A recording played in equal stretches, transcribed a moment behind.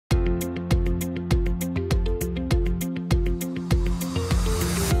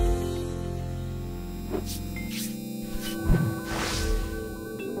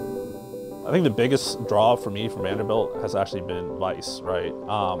I think the biggest draw for me from Vanderbilt has actually been VISE, right?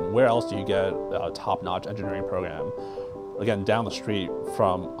 Where else do you get a top-notch engineering program, again, down the street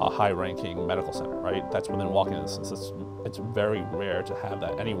from a high-ranking medical center, right? That's within walking distance. It's very rare to have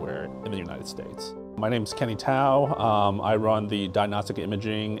that anywhere in the United States. My name is Kenny Tao. I run the Diagnostic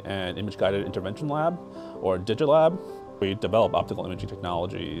Imaging and Image-Guided Intervention Lab, or DIIGI Lab. We develop optical imaging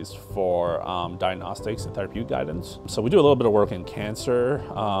technologies for diagnostics and therapeutic guidance. So we do a little bit of work in cancer,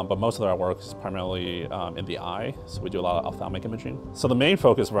 but most of our work is primarily in the eye. So we do a lot of ophthalmic imaging. So the main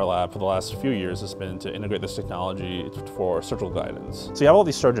focus of our lab for the last few years has been to integrate this technology for surgical guidance. So you have all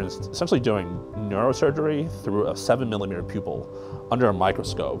these surgeons essentially doing neurosurgery through a 7mm pupil under a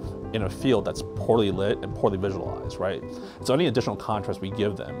microscope in a field that's poorly lit and poorly visualized, right? So any additional contrast we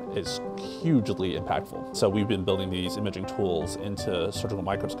give them is hugely impactful. So we've been building these imaging tools into surgical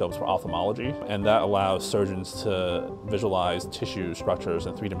microscopes for ophthalmology, and that allows surgeons to visualize tissue structures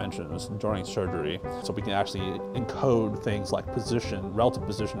in 3 dimensions during surgery. So we can actually encode things like position, relative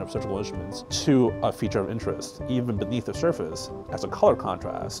position of surgical instruments to a feature of interest, even beneath the surface, as a color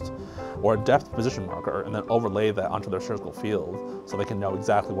contrast or a depth position marker, and then overlay that onto their surgical field so they can know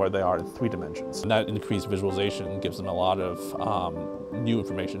exactly where they are in 3 dimensions. And that increased visualization gives them a lot of new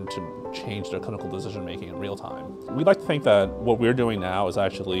information to change their clinical decision making in real time. We'd like to think that what we're doing now is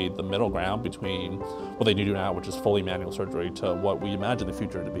actually the middle ground between what they do now, which is fully manual surgery, to what we imagine the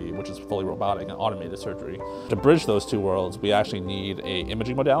future to be, which is fully robotic and automated surgery. To bridge those 2 worlds, we actually need an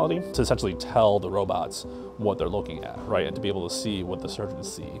imaging modality to essentially tell the robots what they're looking at, right? And to be able to see what the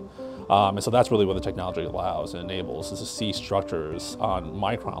surgeons see. And so that's really what the technology allows and enables, is to see structures on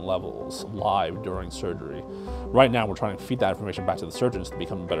micron levels live during surgery. Right now, we're trying to feed that information back to the surgeons to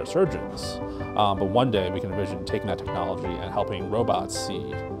become better surgeons. But one day, we can envision taking that technology and helping robots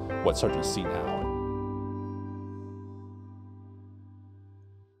see what surgeons see now.